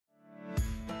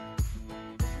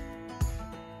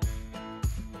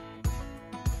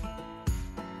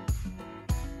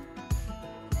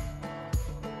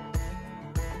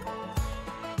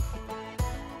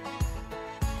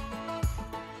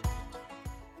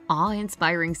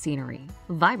Awe-inspiring scenery,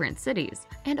 vibrant cities,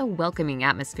 and a welcoming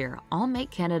atmosphere all make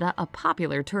Canada a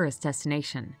popular tourist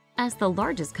destination. As the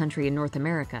largest country in North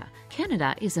America,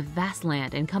 Canada is a vast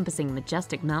land encompassing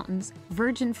majestic mountains,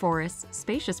 virgin forests,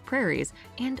 spacious prairies,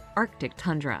 and Arctic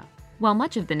tundra. While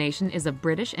much of the nation is of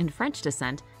British and French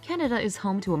descent, Canada is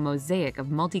home to a mosaic of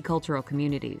multicultural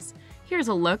communities. Here's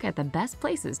a look at the best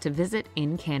places to visit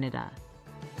in Canada.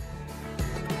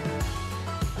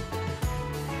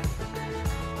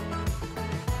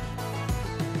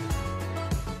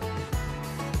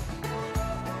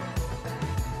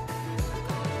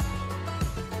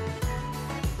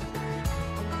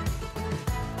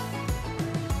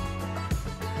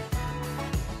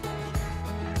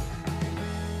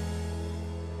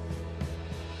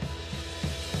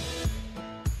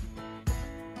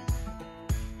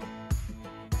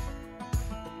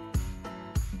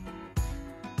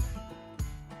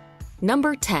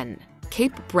 Number 10.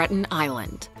 Cape Breton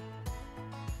Island.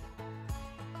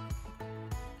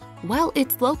 While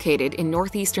it's located in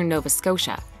northeastern Nova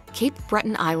Scotia, Cape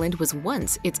Breton Island was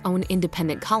once its own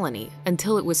independent colony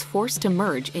until it was forced to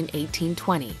merge in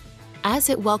 1820. As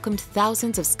it welcomed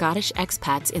thousands of Scottish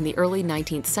expats in the early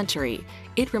 19th century,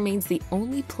 it remains the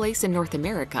only place in North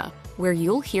America where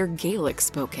you'll hear Gaelic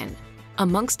spoken.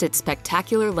 Amongst its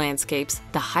spectacular landscapes,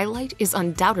 the highlight is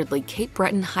undoubtedly Cape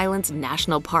Breton Highlands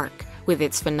National Park, with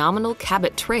its phenomenal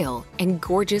Cabot Trail and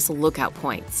gorgeous lookout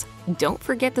points. Don't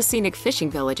forget the scenic fishing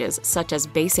villages such as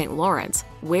Bay St. Lawrence,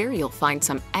 where you'll find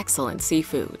some excellent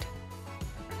seafood.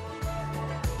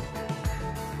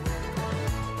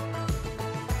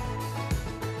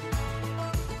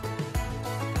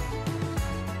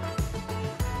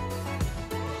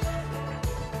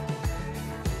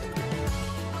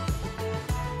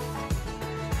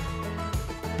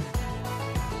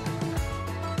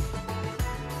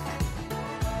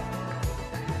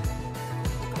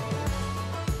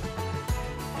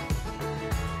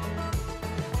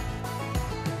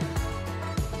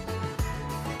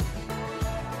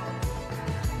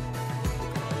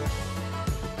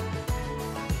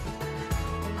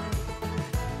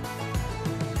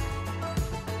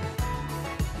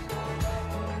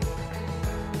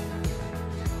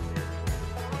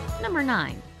 Number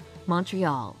 9.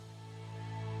 Montreal.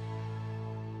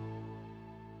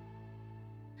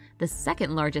 The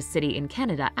second largest city in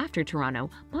Canada after Toronto,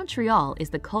 Montreal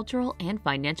is the cultural and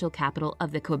financial capital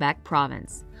of the Quebec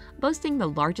province. Boasting the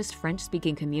largest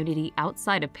French-speaking community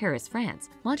outside of Paris, France,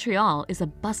 Montreal is a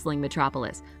bustling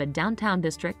metropolis, a downtown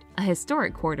district, a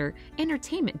historic quarter,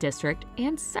 entertainment district,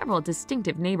 and several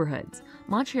distinctive neighborhoods.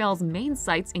 Montreal's main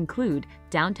sites include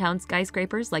downtown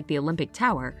skyscrapers like the Olympic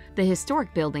Tower, the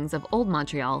historic buildings of Old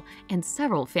Montreal, and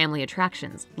several family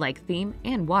attractions like theme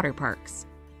and water parks.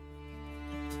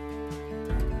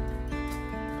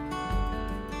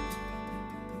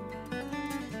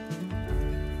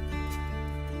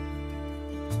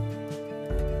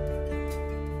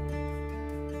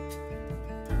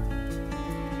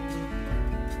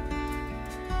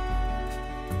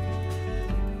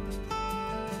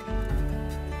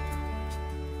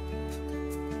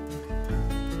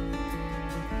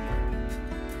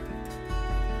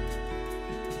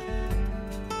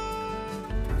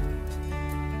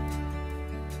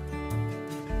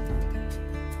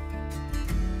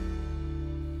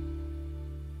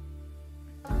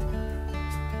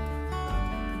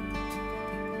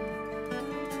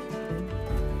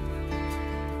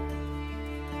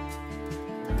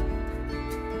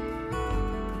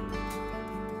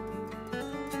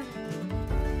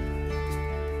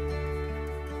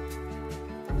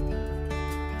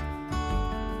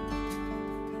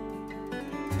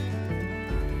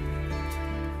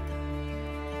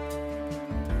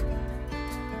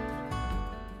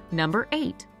 Number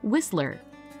 8. Whistler.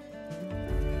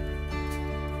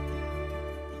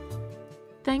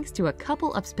 Thanks to a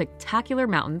couple of spectacular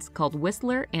mountains called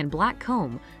Whistler and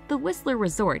Blackcomb, the Whistler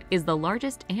Resort is the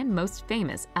largest and most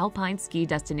famous alpine ski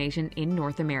destination in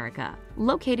North America.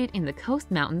 Located in the Coast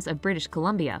Mountains of British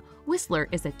Columbia, Whistler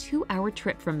is a 2-hour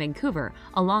trip from Vancouver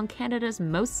along Canada's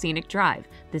most scenic drive,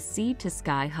 the Sea to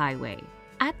Sky Highway.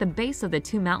 At the base of the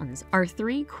two mountains are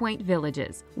 3 quaint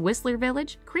villages: Whistler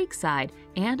Village, Creekside,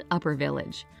 and Upper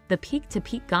Village. The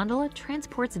peak-to-peak gondola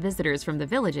transports visitors from the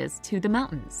villages to the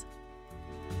mountains.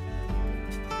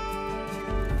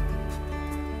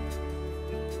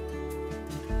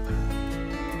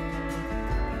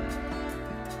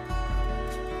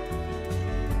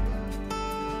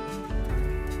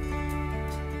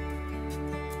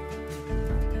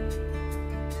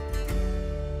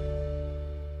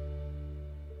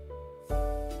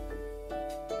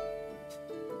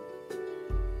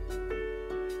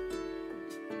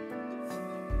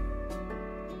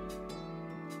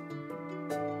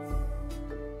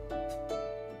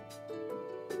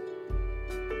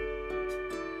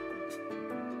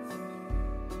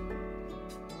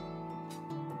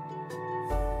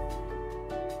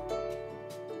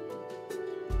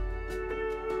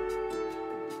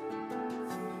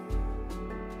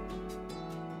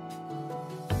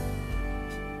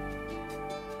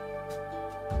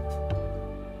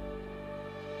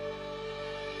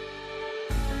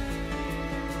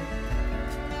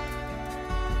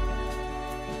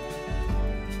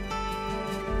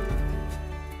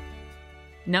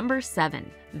 Number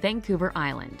 7. Vancouver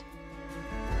Island.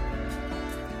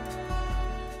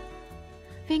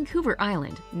 Vancouver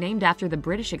Island, named after the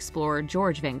British explorer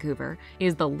George Vancouver,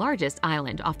 is the largest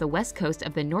island off the west coast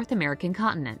of the North American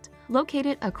continent.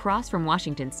 Located across from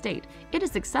Washington State, it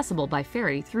is accessible by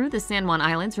ferry through the San Juan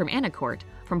Islands from Anacourt,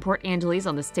 from Port Angeles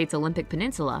on the state's Olympic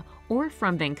Peninsula, or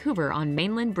from Vancouver on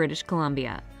mainland British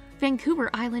Columbia. Vancouver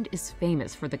Island is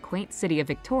famous for the quaint city of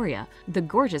Victoria, the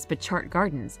gorgeous Bechart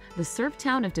Gardens, the surf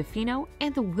town of Tofino,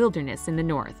 and the wilderness in the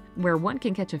north, where one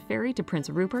can catch a ferry to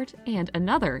Prince Rupert and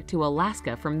another to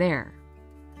Alaska from there.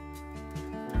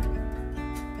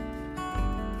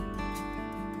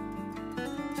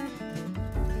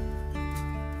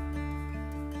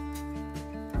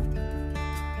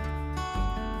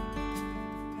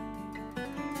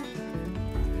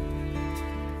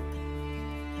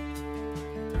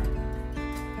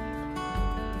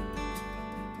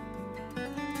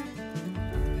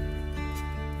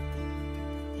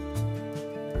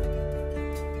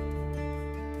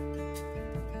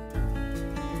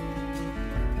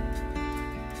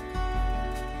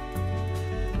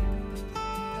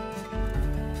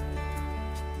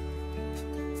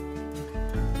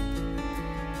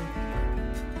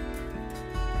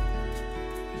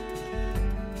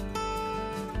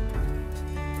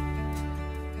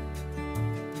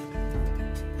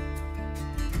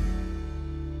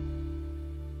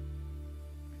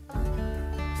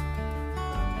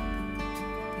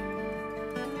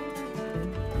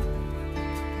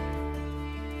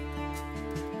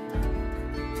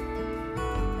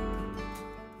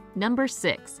 Number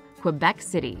 6. Quebec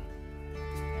City.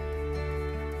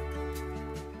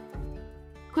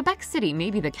 Quebec City may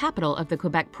be the capital of the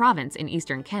Quebec province in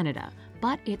eastern Canada,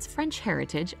 but its French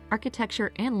heritage,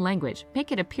 architecture, and language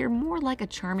make it appear more like a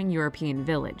charming European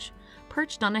village.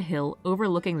 Perched on a hill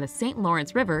overlooking the St.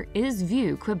 Lawrence River is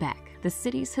Vieux Quebec, the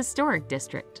city's historic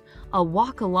district. A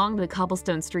walk along the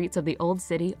cobblestone streets of the old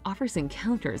city offers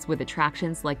encounters with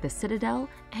attractions like the Citadel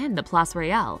and the Place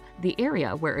Royale, the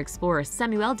area where explorer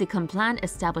Samuel de Champlain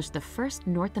established the first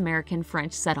North American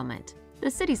French settlement.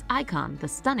 The city's icon, the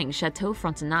stunning Chateau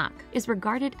Frontenac, is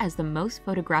regarded as the most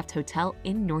photographed hotel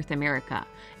in North America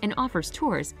and offers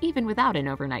tours even without an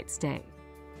overnight stay.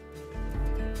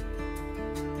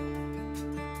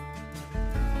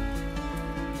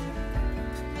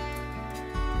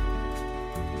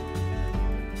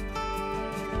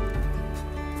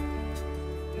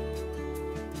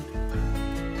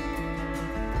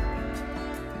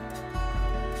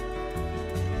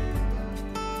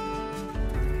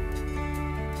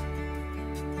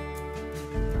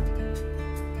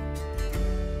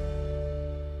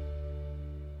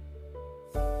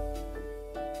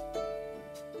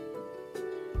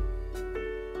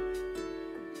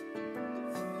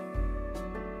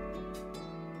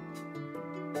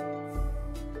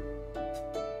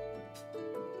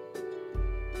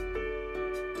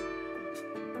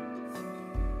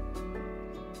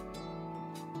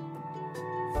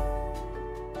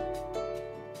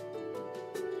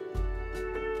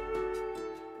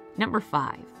 Number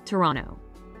 5. Toronto.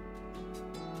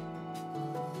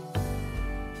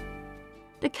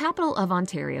 The capital of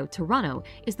Ontario, Toronto,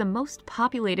 is the most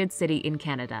populated city in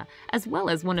Canada, as well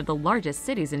as one of the largest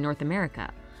cities in North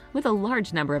America. With a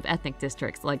large number of ethnic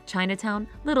districts like Chinatown,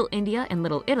 Little India, and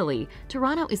Little Italy,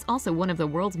 Toronto is also one of the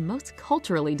world's most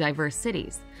culturally diverse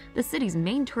cities. The city's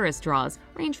main tourist draws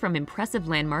range from impressive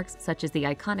landmarks such as the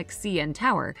iconic CN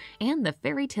Tower and the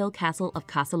fairy tale castle of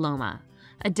Casa Loma.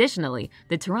 Additionally,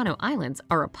 the Toronto Islands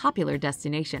are a popular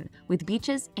destination with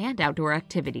beaches and outdoor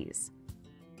activities.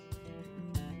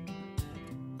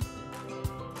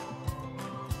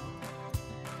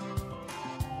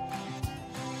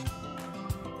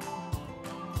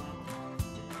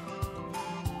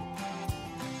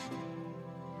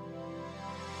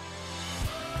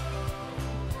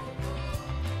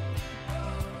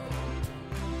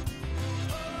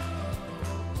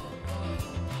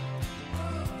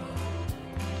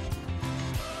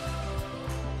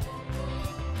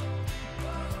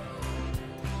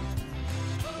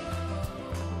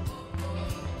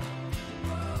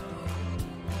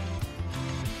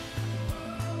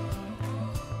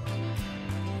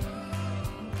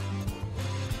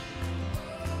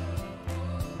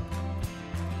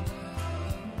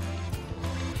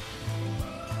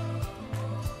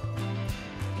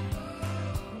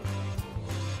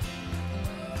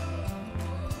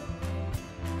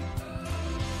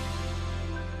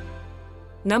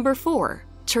 Number 4.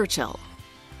 Churchill.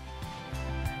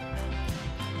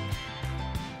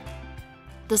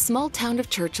 The small town of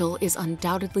Churchill is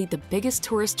undoubtedly the biggest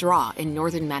tourist draw in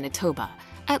northern Manitoba,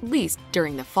 at least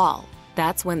during the fall. The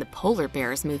That's when the polar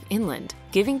bears move inland,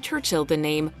 giving Churchill the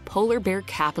name Polar Bear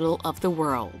Capital of the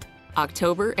World.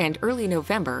 October and early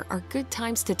November are good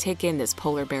times to take in this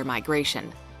polar bear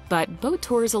migration. But boat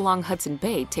tours along Hudson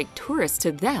Bay take tourists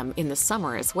to them in the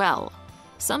summer as well.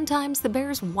 Sometimes the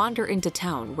bears wander into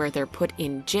town where they're put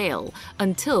in jail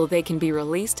until they can be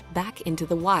released back into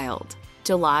the wild.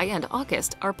 July and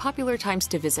August are popular times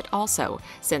to visit also,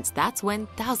 since that's when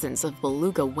thousands of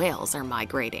beluga whales are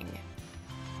migrating.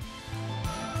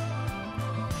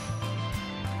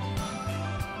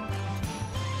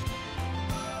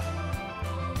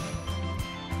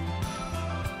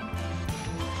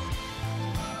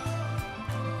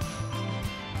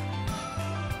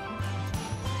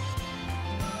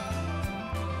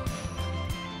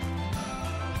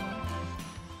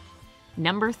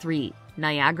 Number 3.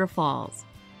 Niagara Falls.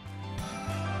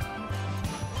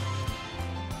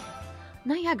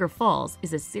 Niagara Falls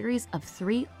is a series of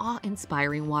 3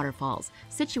 awe-inspiring waterfalls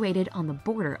situated on the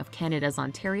border of Canada's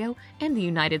Ontario and the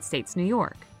United States' New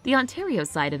York. The Ontario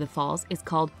side of the falls is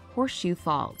called Horseshoe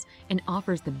Falls and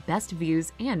offers the best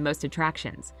views and most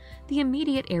attractions. The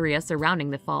immediate area surrounding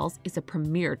the falls is a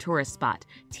premier tourist spot,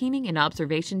 teeming in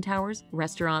observation towers,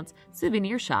 restaurants,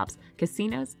 souvenir shops,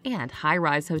 casinos, and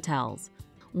high-rise hotels.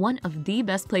 One of the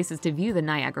best places to view the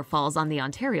Niagara Falls on the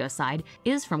Ontario side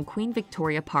is from Queen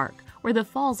Victoria Park, where the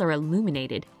falls are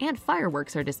illuminated and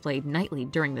fireworks are displayed nightly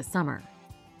during the summer.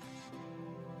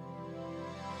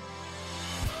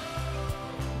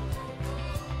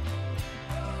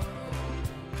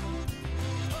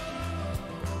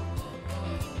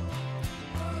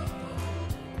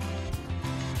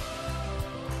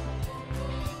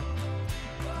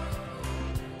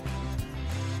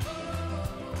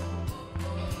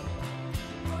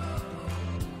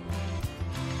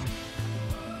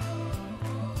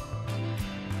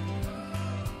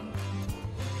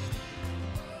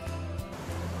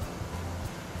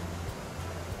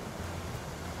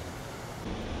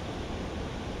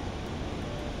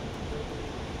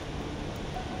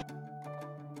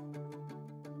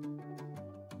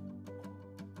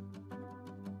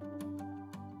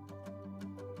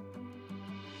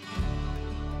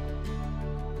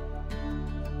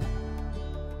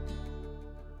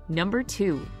 Number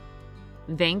 2.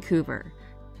 Vancouver.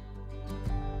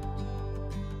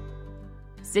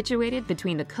 Situated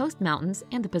between the Coast Mountains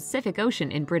and the Pacific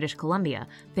Ocean in British Columbia,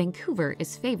 Vancouver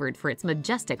is favored for its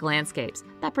majestic landscapes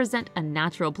that present a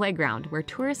natural playground where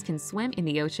tourists can swim in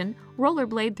the ocean,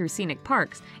 rollerblade through scenic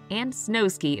parks, and snow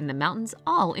ski in the mountains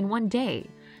all in one day.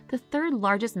 The third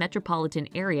largest metropolitan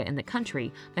area in the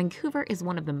country, Vancouver is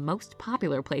one of the most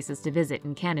popular places to visit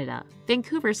in Canada.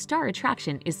 Vancouver's star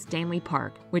attraction is Stanley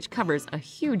Park, which covers a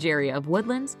huge area of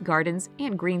woodlands, gardens,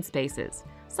 and green spaces.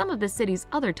 Some of the city's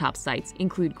other top sites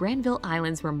include Granville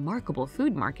Island's remarkable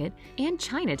food market and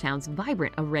Chinatown's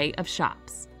vibrant array of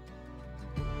shops.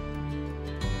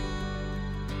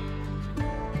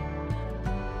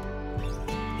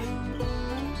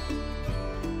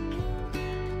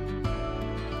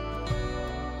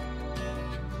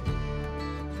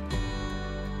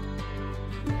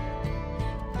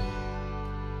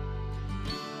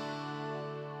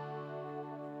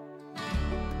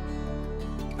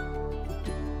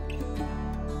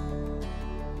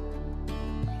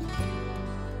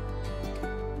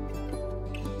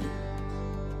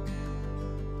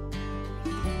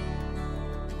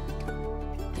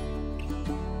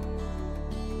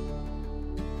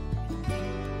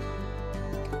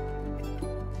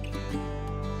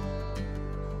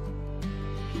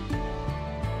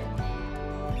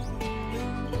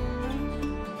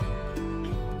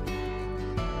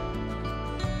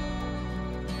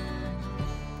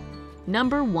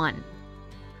 Number 1.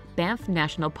 Banff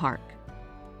National Park.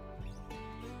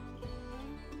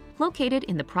 Located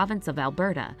in the province of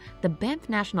Alberta, the Banff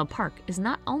National Park is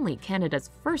not only Canada's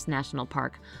first national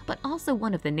park, but also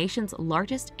one of the nation's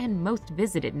largest and most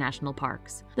visited national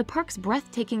parks. The park's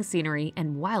breathtaking scenery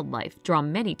and wildlife draw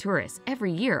many tourists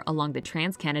every year along the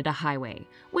Trans-Canada Highway,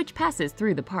 which passes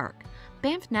through the park.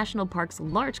 Banff National Park's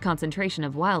large concentration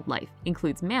of wildlife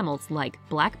includes mammals like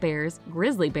black bears,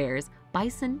 grizzly bears,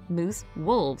 bison, moose,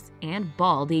 wolves, and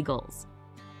bald eagles.